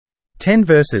10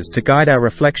 verses to guide our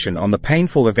reflection on the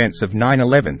painful events of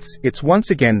 9/11. It's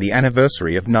once again the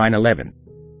anniversary of 9/11.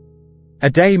 A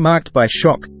day marked by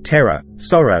shock, terror,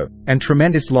 sorrow, and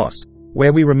tremendous loss,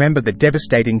 where we remember the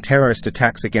devastating terrorist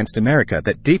attacks against America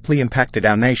that deeply impacted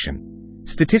our nation.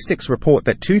 Statistics report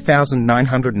that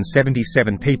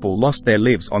 2,977 people lost their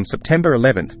lives on September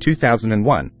 11,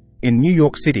 2001, in New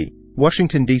York City,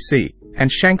 Washington, D.C., and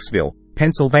Shanksville,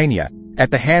 Pennsylvania, at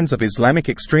the hands of Islamic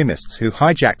extremists who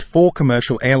hijacked 4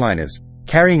 commercial airliners,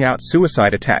 carrying out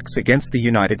suicide attacks against the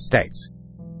United States.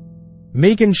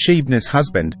 Megan Scheibner's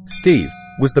husband, Steve,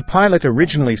 was the pilot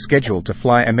originally scheduled to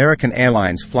fly American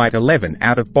Airlines Flight 11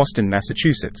 out of Boston,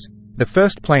 Massachusetts, the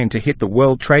first plane to hit the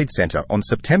World Trade Center on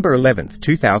September 11,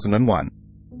 2001.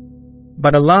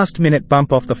 But a last-minute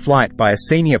bump off the flight by a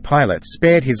senior pilot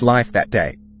spared his life that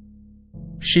day.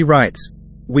 She writes,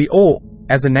 "We all,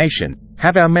 as a nation,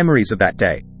 have our memories of that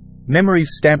day, memories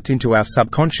stamped into our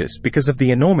subconscious because of the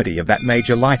enormity of that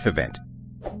major life event.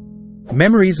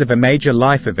 Memories of a major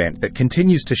life event that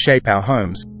continues to shape our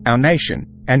homes, our nation,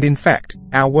 and in fact,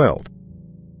 our world."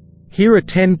 Here are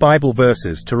 10 Bible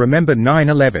verses to remember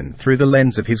 9/11 through the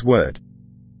lens of His Word.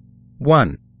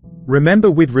 1. Remember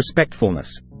with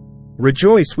respectfulness.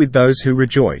 Rejoice with those who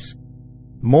rejoice.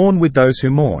 Mourn with those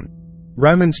who mourn.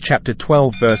 Romans chapter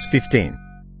 12 verse 15.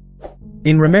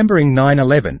 In remembering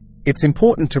 9/11, it's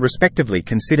important to respectively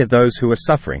consider those who are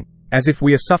suffering, as if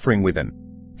we are suffering with them.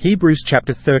 Hebrews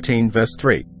chapter 13 verse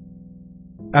 3.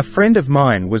 A friend of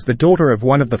mine was the daughter of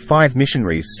one of the 5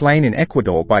 missionaries slain in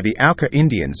Ecuador by the Auca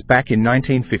Indians back in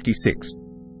 1956.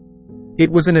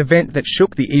 It was an event that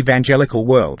shook the evangelical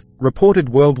world, reported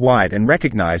worldwide and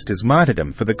recognized as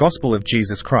martyrdom for the gospel of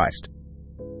Jesus Christ.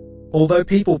 Although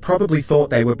people probably thought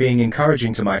they were being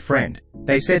encouraging to my friend,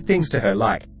 they said things to her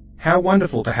like, "How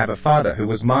wonderful to have a father who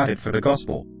was martyred for the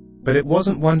gospel," but it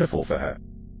wasn't wonderful for her.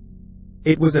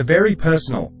 It was a very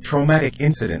personal, traumatic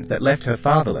incident that left her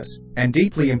fatherless, and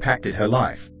deeply impacted her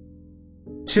life.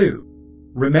 2.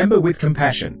 Remember with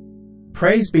compassion.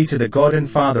 Praise be to the God and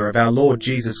Father of our Lord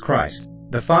Jesus Christ,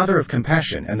 the Father of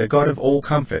compassion and the God of all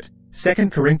comfort.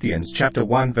 2 Corinthians chapter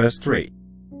 1 verse 3.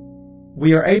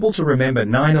 We are able to remember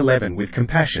 9/11 with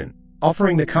compassion,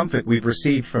 offering the comfort we've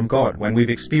received from God when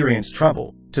we've experienced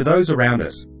trouble, to those around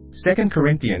us. 2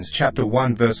 Corinthians chapter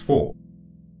 1 verse 4.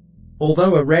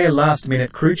 Although a rare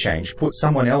last-minute crew change put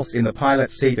someone else in the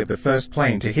pilot's seat of the first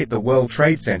plane to hit the World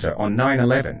Trade Center on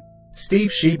 9/11, Steve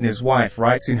Scheibner's wife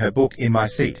writes in her book In My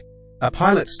Seat, a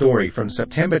pilot story from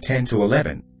September 10 to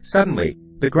 11, suddenly,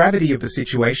 the gravity of the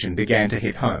situation began to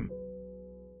hit home.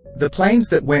 The planes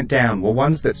that went down were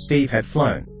ones that Steve had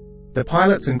flown. The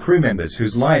pilots and crew members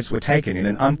whose lives were taken in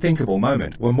an unthinkable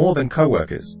moment were more than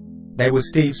co-workers. They were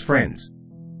Steve's friends.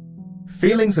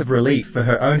 Feelings of relief for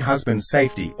her own husband's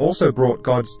safety also brought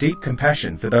God's deep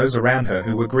compassion for those around her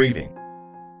who were grieving.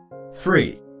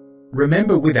 3.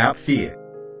 Remember without fear.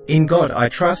 In God I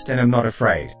trust and am not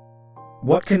afraid.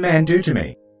 What can man do to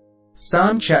me?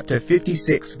 Psalm chapter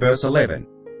 56 verse 11.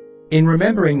 In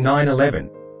remembering 9/11,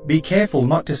 be careful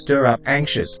not to stir up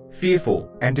anxious, fearful,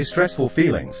 and distressful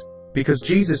feelings, because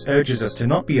Jesus urges us to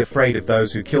not be afraid of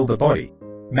those who kill the body.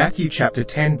 Matthew chapter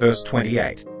 10 verse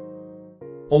 28.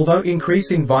 Although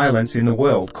increasing violence in the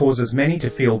world causes many to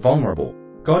feel vulnerable,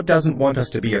 God doesn't want us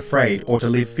to be afraid or to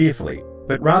live fearfully,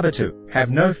 but rather to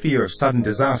have no fear of sudden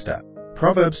disaster.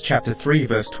 Proverbs chapter 3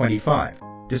 verse 25.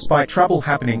 Despite trouble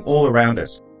happening all around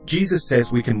us, Jesus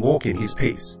says we can walk in His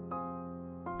peace.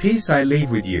 Peace I leave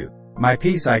with you, my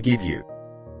peace I give you.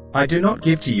 I do not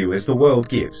give to you as the world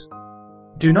gives.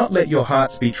 Do not let your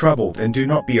hearts be troubled and do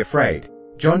not be afraid.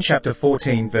 John chapter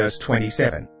 14 verse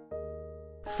 27.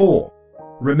 4.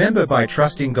 Remember by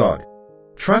trusting God.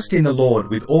 Trust in the Lord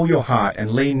with all your heart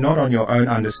and lean not on your own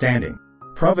understanding.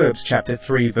 Proverbs chapter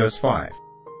 3 verse 5.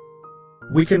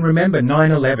 We can remember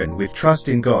 9/11 with trust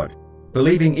in God,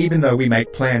 believing even though we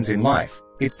make plans in life,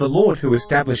 it's the Lord who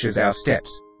establishes our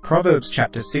steps. Proverbs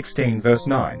chapter 16 verse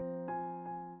 9.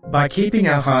 By keeping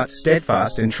our hearts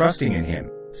steadfast and trusting in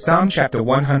Him. Psalm chapter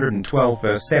 112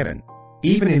 verse 7.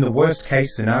 Even in the worst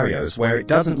case scenarios where it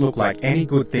doesn't look like any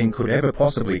good thing could ever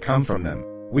possibly come from them,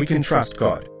 we can trust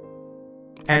God.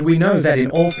 And we know that in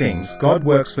all things God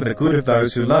works for the good of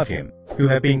those who love Him, who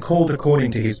have been called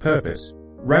according to His purpose.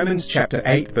 Romans chapter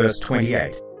 8 verse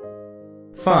 28.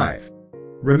 5.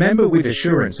 Remember with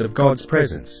assurance of God's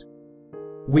presence.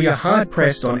 We are hard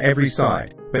pressed on every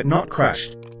side, but not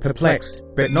crushed, perplexed,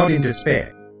 but not in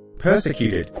despair,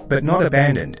 persecuted, but not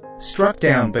abandoned, struck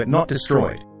down but not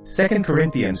destroyed. 2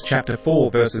 Corinthians chapter 4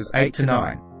 verses 8 to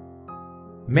 9.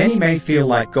 Many may feel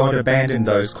like God abandoned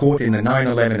those caught in the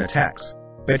 9/11 attacks,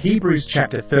 But Hebrews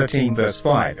chapter 13 verse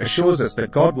 5 assures us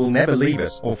that God will never leave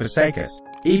us or forsake us,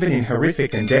 even in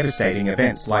horrific and devastating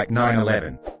events like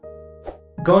 9/11.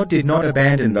 God did not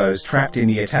abandon those trapped in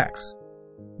the attacks.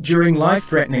 During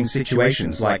life-threatening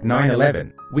situations like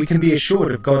 9/11, we can be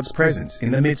assured of God's presence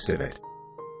in the midst of it.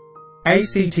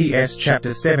 Acts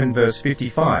chapter 7 verse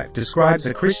 55 describes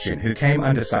a Christian who came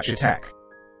under such attack.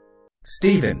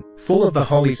 Stephen, full of the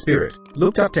Holy Spirit,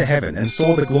 looked up to heaven and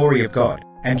saw the glory of God,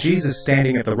 and Jesus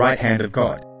standing at the right hand of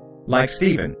God. Like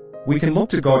Stephen, we can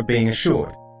look to God being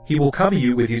assured, He will cover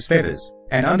you with His feathers,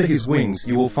 and under His wings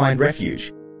you will find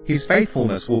refuge. His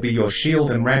faithfulness will be your shield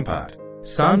and rampart.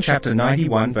 Psalm chapter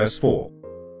 91 verse 4.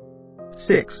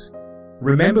 6.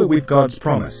 Remember with God's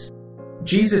promise.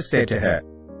 Jesus said to her,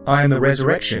 I am the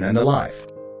resurrection and the life.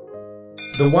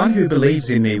 The one who believes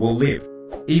in me will live,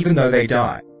 even though they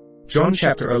die. John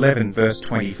chapter 11 verse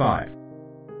 25.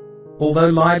 Although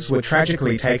lives were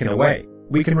tragically taken away,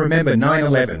 we can remember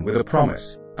 9/11 with a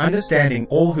promise, understanding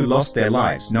all who lost their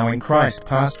lives knowing Christ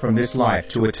passed from this life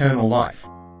to eternal life.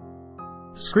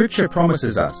 Scripture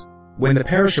promises us, when the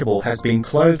perishable has been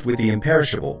clothed with the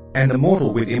imperishable, and the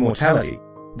mortal with immortality,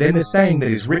 then the saying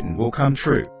that is written will come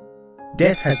true.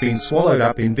 Death has been swallowed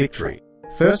up in victory.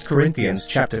 1 Corinthians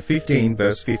chapter 15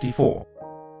 verse 54.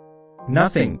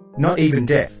 Nothing, not even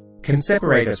death, can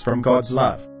separate us from God's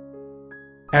love.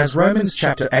 As Romans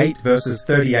chapter 8 verses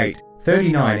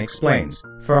 38-39 explains,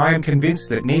 For I am convinced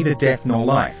that neither death nor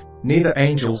life, neither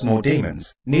angels nor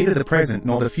demons, neither the present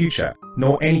nor the future,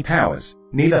 nor any powers,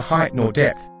 neither height nor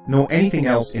depth, nor anything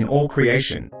else in all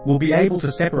creation, will be able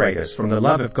to separate us from the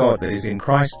love of God that is in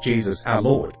Christ Jesus our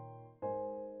Lord.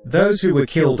 Those who were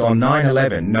killed on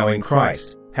 9/11 knowing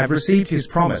Christ, have received His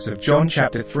promise of John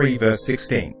chapter 3 verse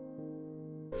 16.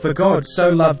 For God so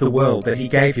loved the world that He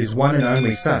gave His one and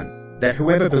only Son, that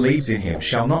whoever believes in Him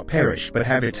shall not perish but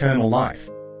have eternal life.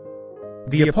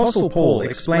 The Apostle Paul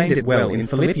explained it well in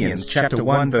Philippians chapter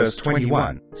 1 verse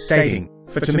 21, stating,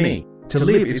 For to me, to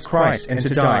live is Christ and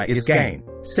to die is gain.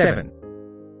 7.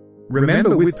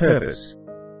 Remember with purpose.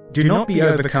 Do not be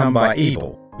overcome by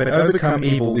evil, but overcome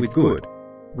evil with good.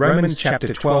 Romans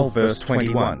chapter 12 verse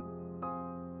 21.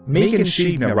 Megan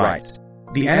Scheibner writes,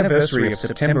 The anniversary of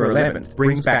September 11th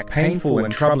brings back painful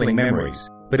and troubling memories,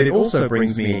 but it also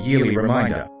brings me a yearly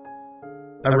reminder.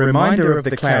 A reminder of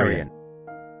the clarion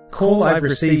call I've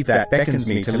received that beckons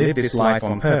me to live this life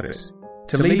on purpose,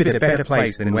 to leave it a better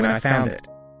place than when I found it.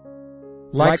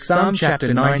 Like Psalm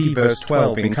chapter 90 verse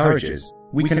 12 encourages,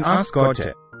 we can ask God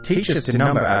to teach us to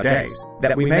number our days,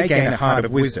 that we may gain a heart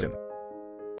of wisdom.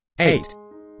 8.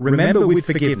 Remember with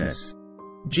forgiveness.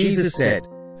 Jesus said,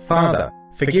 Father,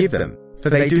 forgive them, for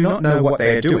they do not know what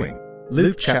they are doing.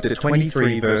 Luke chapter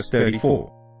 23 verse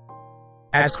 34.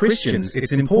 As Christians,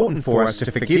 it's important for us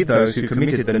to forgive those who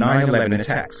committed the 9/11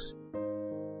 attacks.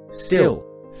 Still,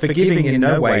 forgiving in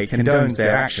no way condones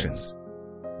their actions.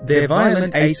 Their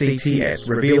violent acts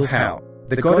reveal how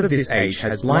the God of this age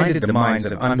has blinded the minds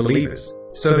of unbelievers,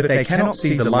 so that they cannot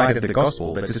see the light of the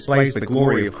gospel that displays the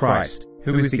glory of Christ,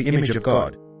 who is the image of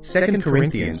God. 2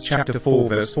 Corinthians chapter 4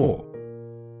 verse 4.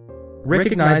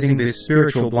 Recognizing this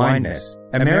spiritual blindness,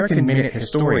 American Minute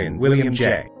historian William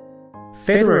J.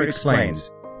 Federer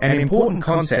explains, an important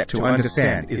concept to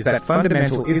understand is that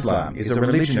fundamental Islam is a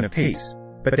religion of peace,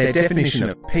 but their definition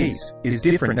of peace is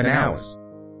different than ours.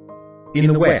 In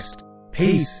the West,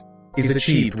 peace is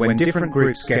achieved when different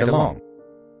groups get along.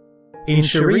 In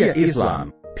Sharia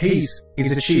Islam, peace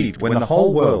is achieved when the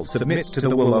whole world submits to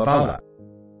the will of Allah.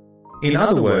 In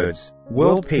other words,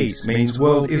 world peace means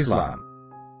world Islam.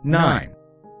 9.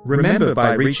 Remember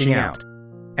by reaching out.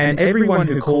 And everyone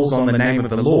who calls on the name of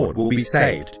the Lord will be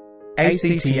saved.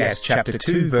 Acts chapter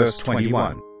 2 verse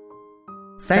 21.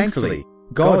 Thankfully,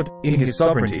 God, in His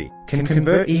sovereignty, can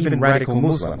convert even radical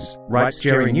Muslims, writes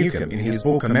Jerry Newcomb in his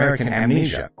book American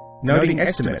Amnesia, noting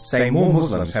estimates say more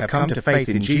Muslims have come to faith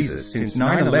in Jesus since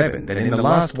 9/11 than in the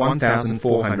last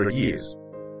 1,400 years.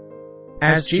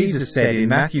 As Jesus said in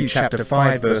Matthew chapter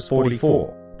 5 verse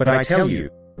 44, But I tell you,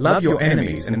 love your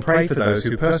enemies and pray for those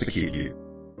who persecute you.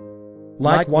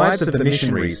 Like wives of the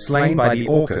missionaries slain by the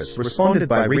AUKUS responded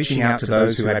by reaching out to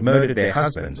those who had murdered their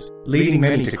husbands, leading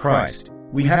many to Christ,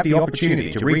 we have the opportunity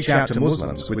to reach out to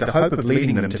Muslims with the hope of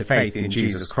leading them to faith in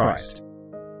Jesus Christ.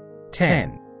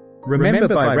 10. Remember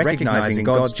by recognizing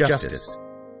God's justice.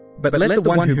 But let the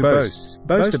one who boasts,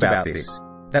 boast about this,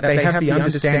 that they have the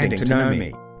understanding to know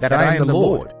me, that I am the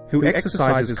Lord, who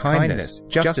exercises kindness,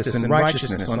 justice and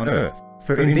righteousness on earth,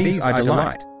 for in these I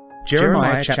delight.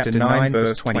 Jeremiah chapter 9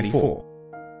 verse 24.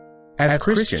 As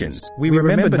Christians, we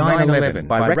remember 9/11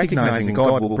 by recognizing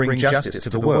God will bring justice to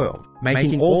the world,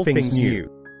 making all things new.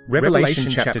 Revelation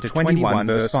chapter 21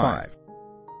 verse 5.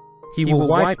 He will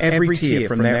wipe every tear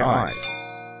from their eyes.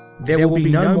 There will be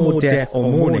no more death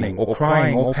or mourning or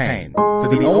crying or pain, for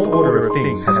the old order of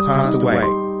things has passed away.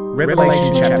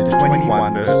 Revelation chapter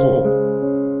 21 verse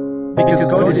 4.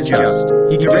 Because God is just,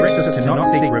 He directs us to not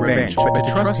seek revenge but to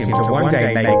trust Him to one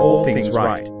day make all things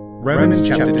right. Romans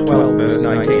chapter 12 verse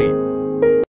 19.